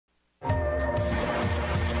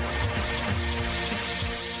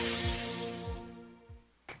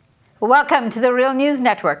Welcome to the Real News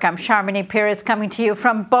Network. I'm Sharmini Peres coming to you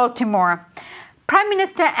from Baltimore. Prime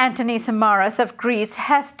Minister Antonis Samaras of Greece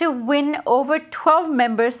has to win over 12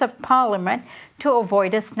 members of parliament to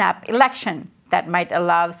avoid a snap election that might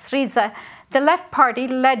allow SYRIZA, the left party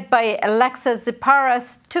led by Alexis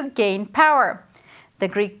Tsipras, to gain power. The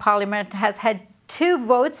Greek parliament has had 2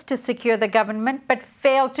 votes to secure the government but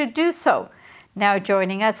failed to do so. Now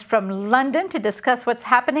joining us from London to discuss what's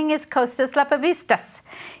happening is Costas Lapavitsas.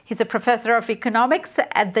 He's a professor of economics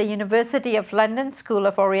at the University of London School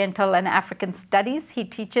of Oriental and African Studies. He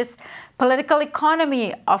teaches political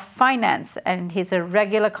economy of finance, and he's a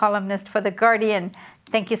regular columnist for The Guardian.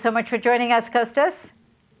 Thank you so much for joining us, Costas.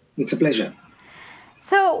 It's a pleasure.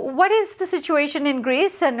 So what is the situation in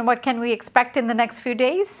Greece, and what can we expect in the next few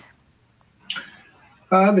days?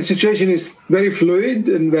 The situation is very fluid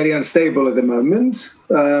and very unstable at the moment.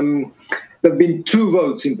 There have been 2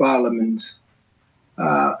 votes in Parliament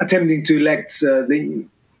attempting to elect the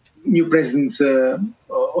new president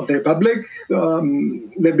of the Republic.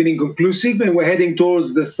 They've been inconclusive, and we're heading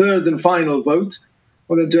towards the 3rd and final vote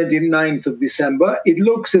on the 29th of December. It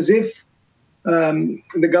looks as if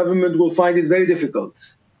the government will find it very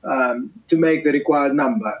difficult to make the required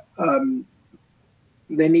number.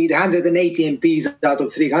 They need 180 MPs out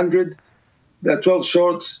of 300. They're 12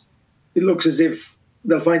 short. It looks as if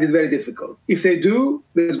they'll find it very difficult. If they do,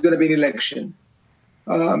 there's going to be an election.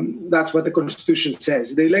 That's what the Constitution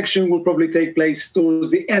says. The election will probably take place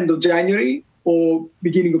towards the end of January or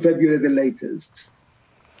beginning of February at the latest.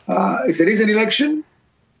 If there is an election,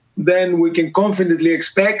 then we can confidently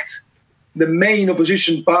expect the main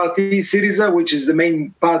opposition party, SYRIZA, which is the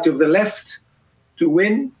main party of the left, to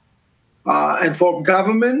win and form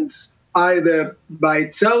government, either by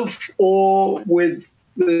itself or with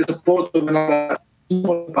the support of another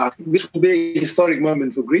small party. This will be a historic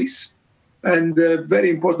moment for Greece and a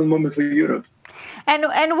very important moment for Europe. And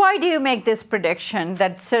why do you make this prediction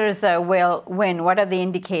that SYRIZA will win? What are the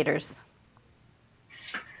indicators?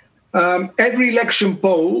 Every election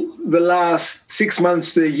poll, the last 6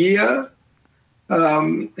 months to a year,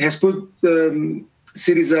 has put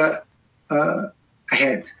SYRIZA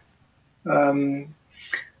ahead.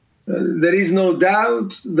 There is no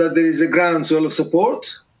doubt that there is a groundswell of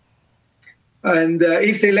support. And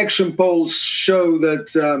if the election polls show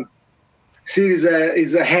that SYRIZA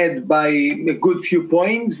is ahead by a good few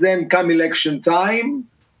points, then come election time,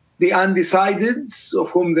 the undecideds,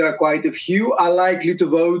 of whom there are quite a few, are likely to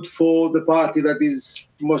vote for the party that is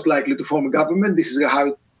most likely to form a government.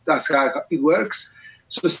 That's how it works.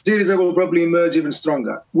 So SYRIZA will probably emerge even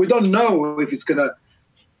stronger. We don't know if it's going to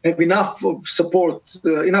have enough support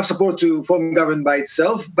to form government by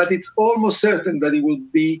itself, but it's almost certain that it will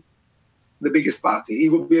be the biggest party. It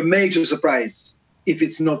will be a major surprise if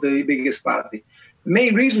it's not the biggest party. The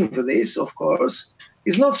main reason for this, of course,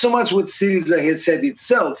 is not so much what SYRIZA has said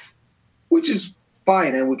itself, which is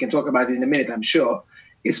fine, and we can talk about it in a minute, I'm sure.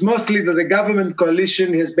 It's mostly that the government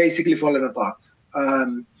coalition has basically fallen apart.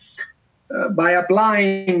 By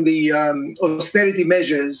applying the austerity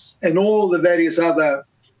measures and all the various other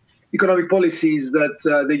economic policies that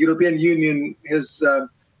the European Union has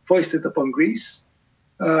foisted upon Greece,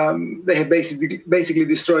 they have basically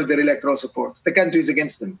destroyed their electoral support. The country is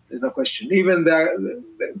against them, there's no question. Even the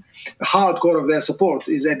hardcore of their support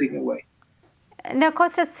is ebbing away. Now,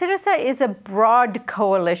 Costas, SYRIZA is a broad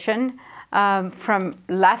coalition from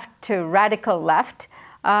left to radical left.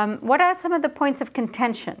 What are some of the points of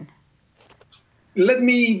contention? Let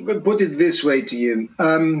me put it this way to you.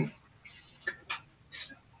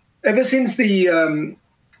 Ever since the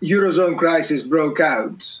Eurozone crisis broke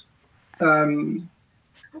out,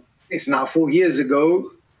 it's now 4 years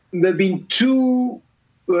ago, there have been 2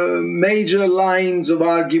 major lines of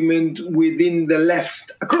argument within the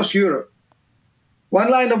left across Europe.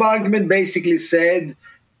 One line of argument basically said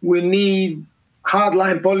we need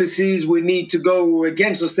hardline policies, we need to go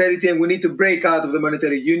against austerity, and we need to break out of the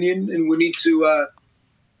monetary union, and we need to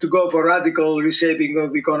go for radical reshaping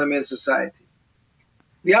of economy and society.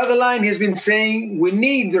 The other line has been saying we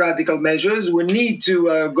need radical measures, we need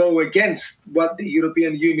to go against what the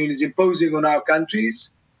European Union is imposing on our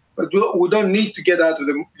countries, but we don't need to get out of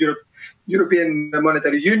the European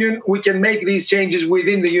Monetary Union. We can make these changes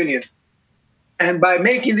within the Union. And by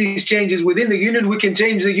making these changes within the Union, we can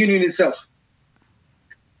change the Union itself.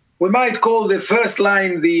 We might call the first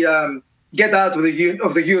line the get out of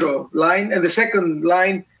the Euro line, and the second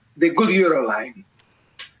line the good Euro line.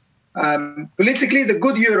 Politically, the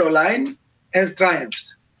good Euro line has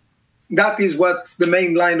triumphed. That is what the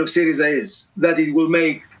main line of SYRIZA is, that it will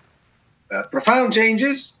make profound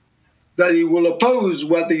changes, that it will oppose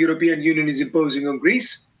what the European Union is imposing on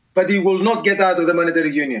Greece, but it will not get out of the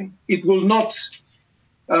monetary union. It will not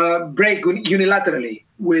break unilaterally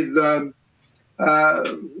with the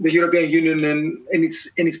European Union and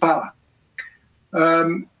its power.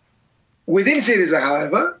 Within SYRIZA,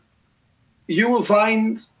 however, you will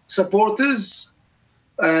find supporters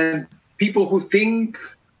and people who think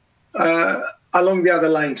along the other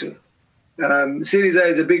line too. SYRIZA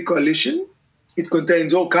is a big coalition. It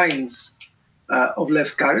contains all kinds of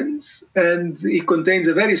left currents, and it contains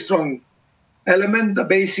a very strong element that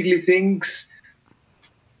basically thinks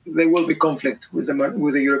there will be conflict with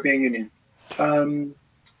the European Union.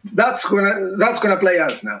 That's gonna play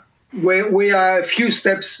out now. We are a few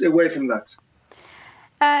steps away from that.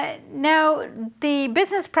 Now, the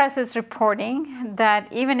business press is reporting that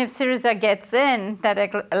even if SYRIZA gets in, that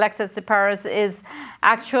Alexis Tsipras is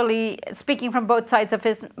actually speaking from both sides of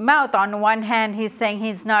his mouth. On one hand, he's saying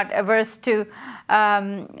he's not averse to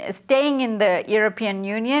staying in the European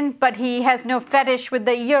Union, but he has no fetish with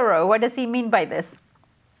the euro. What does he mean by this?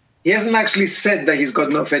 He hasn't actually said that he's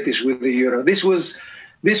got no fetish with the euro. This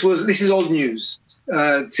is old news.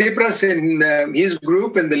 Tsipras and his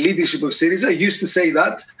group and the leadership of SYRIZA used to say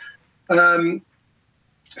that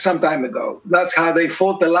some time ago. That's how they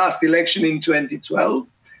fought the last election in 2012.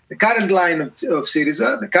 The current line of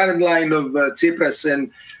SYRIZA, the current line of Tsipras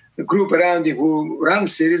and the group around him who run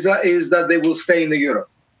SYRIZA is that they will stay in the euro.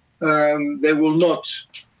 They will not.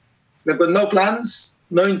 They've got no plans,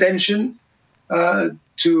 no intention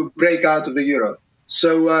to break out of the euro.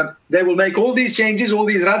 So they will make all these changes, all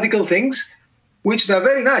these radical things, which are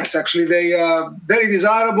very nice. Actually, they are very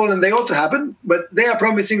desirable and they ought to happen, but they are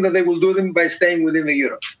promising that they will do them by staying within the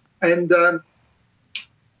euro. And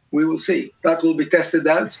we will see. That will be tested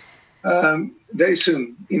out very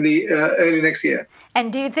soon, in the early next year.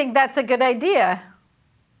 And do you think that's a good idea?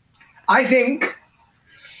 I think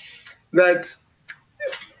that,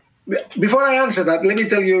 before I answer that, let me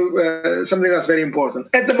tell you something that's very important.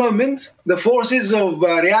 At the moment, the forces of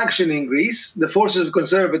reaction in Greece, the forces of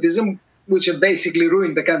conservatism, which have basically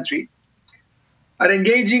ruined the country, are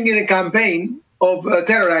engaging in a campaign of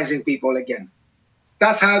terrorizing people again.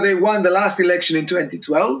 That's how they won the last election in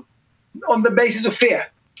 2012, on the basis of fear,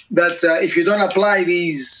 that if you don't apply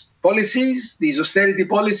these policies, these austerity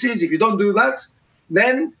policies, if you don't do that,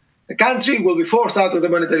 then the country will be forced out of the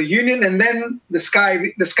monetary union, and then the sky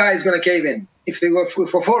is going to cave in. If they were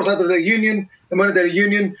forced out of the union, the monetary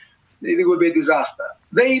union, it would be a disaster.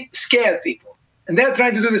 They scared people. And they're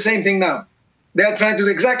trying to do the same thing now. They're trying to do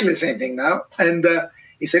exactly the same thing now. And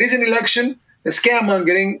if there is an election, the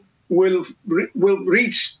scaremongering will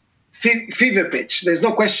reach fever pitch. There's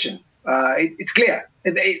no question. It's clear.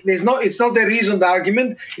 It's not a reasoned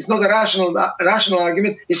argument. It's not a rational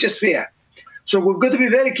argument. It's just fear. So we've got to be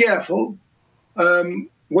very careful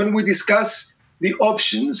when we discuss the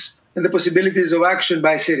options and the possibilities of action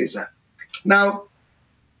by SYRIZA. Now,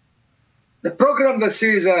 the program that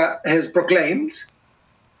SYRIZA has proclaimed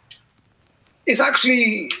is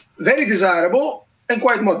actually very desirable and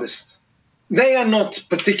quite modest. They are not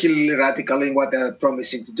particularly radical in what they're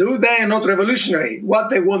promising to do. They are not revolutionary. What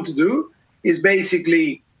they want to do is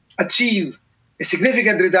basically achieve a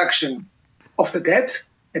significant reduction of the debt,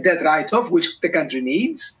 a debt write-off, which the country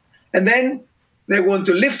needs. And then they want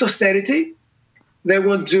to lift austerity. They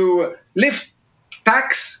want to lift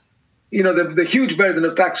tax, the huge burden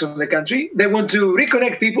of tax on the country. They want to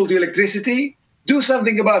reconnect people to electricity, do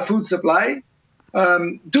something about food supply,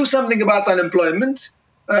 do something about unemployment,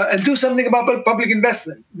 and do something about public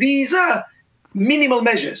investment. These are minimal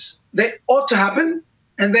measures. They ought to happen,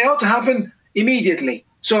 and they ought to happen immediately.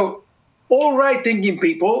 So all right-thinking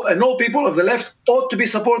people and all people of the left ought to be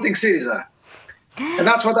supporting SYRIZA. And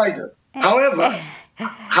that's what I do.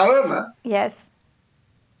 However, yes,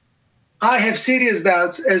 I have serious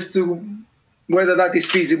doubts as to whether that is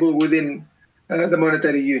feasible within the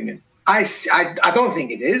monetary union. I don't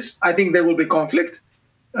think it is. I think there will be conflict,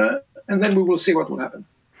 and then we will see what will happen.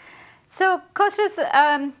 So, Costas,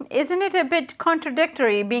 isn't it a bit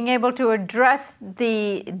contradictory being able to address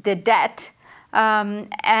the debt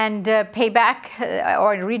and pay back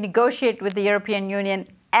or renegotiate with the European Union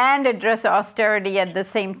and address austerity at the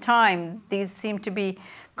same time? These seem to be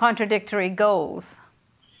contradictory goals.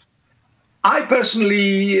 I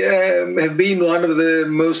personally have been one of the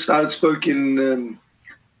most outspoken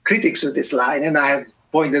critics of this line, and I have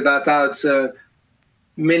pointed that out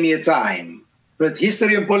many a time. But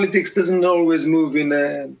history and politics doesn't always move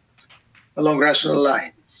in along rational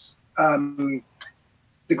lines.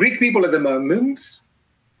 The Greek people at the moment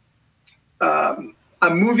are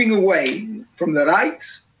moving away from the right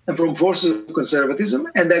and from forces of conservatism,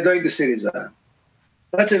 and they're going to SYRIZA.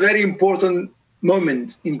 That's a very important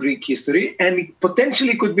moment in Greek history, and it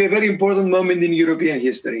potentially could be a very important moment in European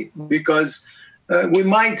history, because we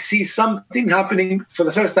might see something happening for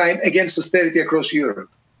the first time against austerity across Europe.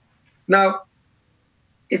 Now,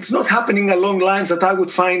 it's not happening along lines that I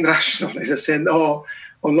would find rational, as I said, or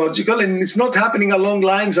logical, and it's not happening along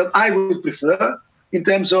lines that I would prefer in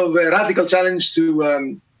terms of a radical challenge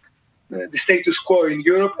to the status quo in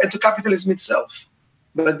Europe and to capitalism itself.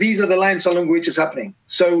 But these are the lines along which it's happening.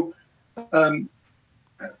 So,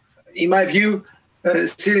 in my view,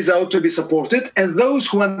 Syriza ought to be supported, and those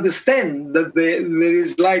who understand that there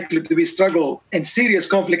is likely to be struggle and serious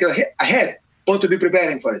conflict ahead ought to be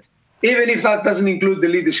preparing for it, even if that doesn't include the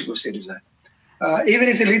leadership of Syriza. Even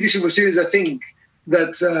if the leadership of Syriza think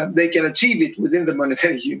that they can achieve it within the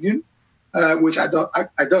monetary union, which I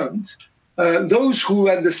don't. Those who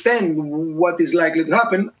understand what is likely to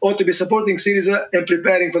happen ought to be supporting Syriza and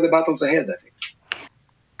preparing for the battles ahead, I think.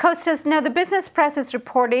 Costas, now the business press is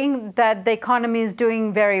reporting that the economy is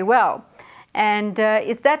doing very well. And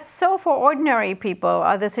is that so for ordinary people?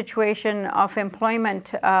 Are the situation of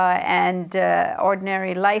employment and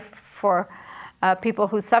ordinary life for people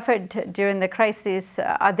who suffered during the crisis,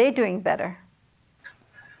 are they doing better?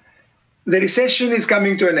 The recession is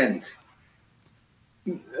coming to an end.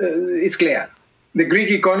 It's clear. The Greek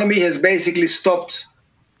economy has basically stopped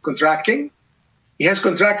contracting. It has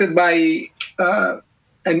contracted by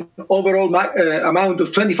an overall amount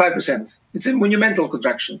of 25%. It's a monumental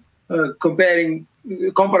contraction,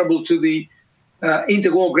 comparable to the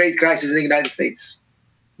interwar Great Crisis in the United States,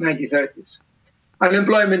 1930s.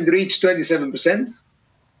 Unemployment reached 27%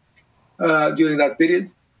 during that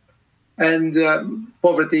period, and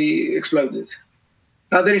poverty exploded.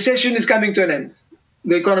 Now the recession is coming to an end.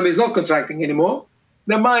 The economy is not contracting anymore.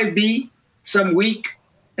 There might be some weak,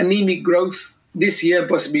 anemic growth this year,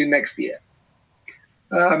 possibly next year.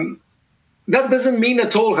 That doesn't mean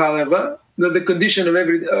at all, however, that the condition of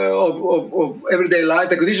everyday life,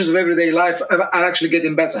 the conditions of everyday life are actually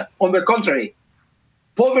getting better. On the contrary,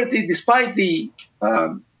 poverty, despite the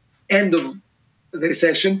end of the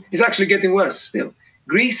recession, is actually getting worse still.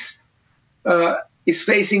 Greece is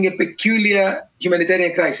facing a peculiar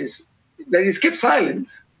humanitarian crisis that is kept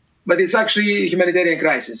silent, but it's actually a humanitarian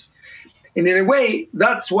crisis. And in a way,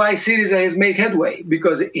 that's why Syriza has made headway,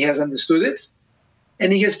 because he has understood it,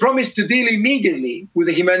 and he has promised to deal immediately with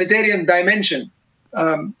the humanitarian dimension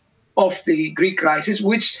of the Greek crisis,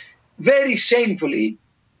 which very shamefully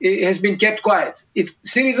has been kept quiet.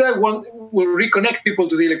 Syriza will reconnect people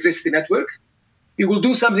to the electricity network. It will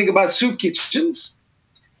do something about soup kitchens.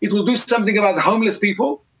 It will do something about the homeless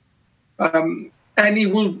people. And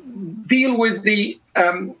it will deal with the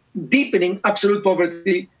deepening absolute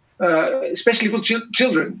poverty, especially for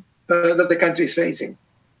children, that the country is facing.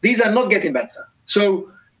 These are not getting better.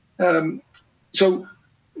 So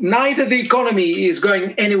neither the economy is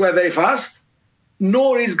going anywhere very fast,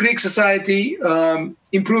 nor is Greek society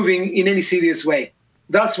improving in any serious way.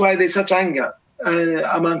 That's why there's such anger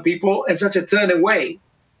among people and such a turn away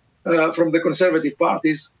from the conservative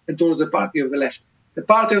parties and towards the party of the left. The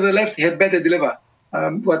party of the left had better deliver.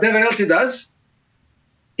 Whatever else it does,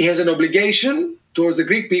 it has an obligation towards the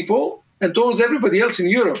Greek people and towards everybody else in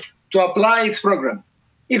Europe to apply its program.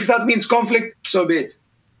 If that means conflict, so be it.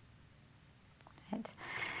 Right.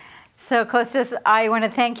 So, Costas, I want to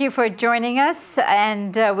thank you for joining us,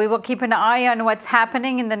 and we will keep an eye on what's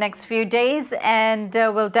happening in the next few days, and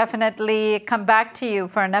we'll definitely come back to you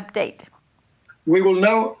for an update. We will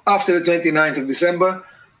know after the 29th of December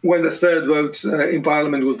when the third vote in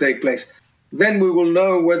Parliament will take place. Then we will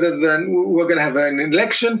know whether we're going to have an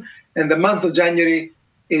election, and the month of January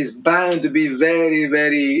is bound to be very,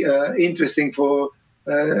 very interesting for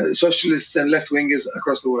socialists and left-wingers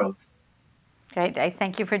across the world. Great. I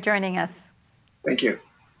thank you for joining us. Thank you.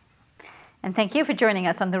 And thank you for joining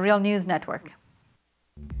us on the Real News Network.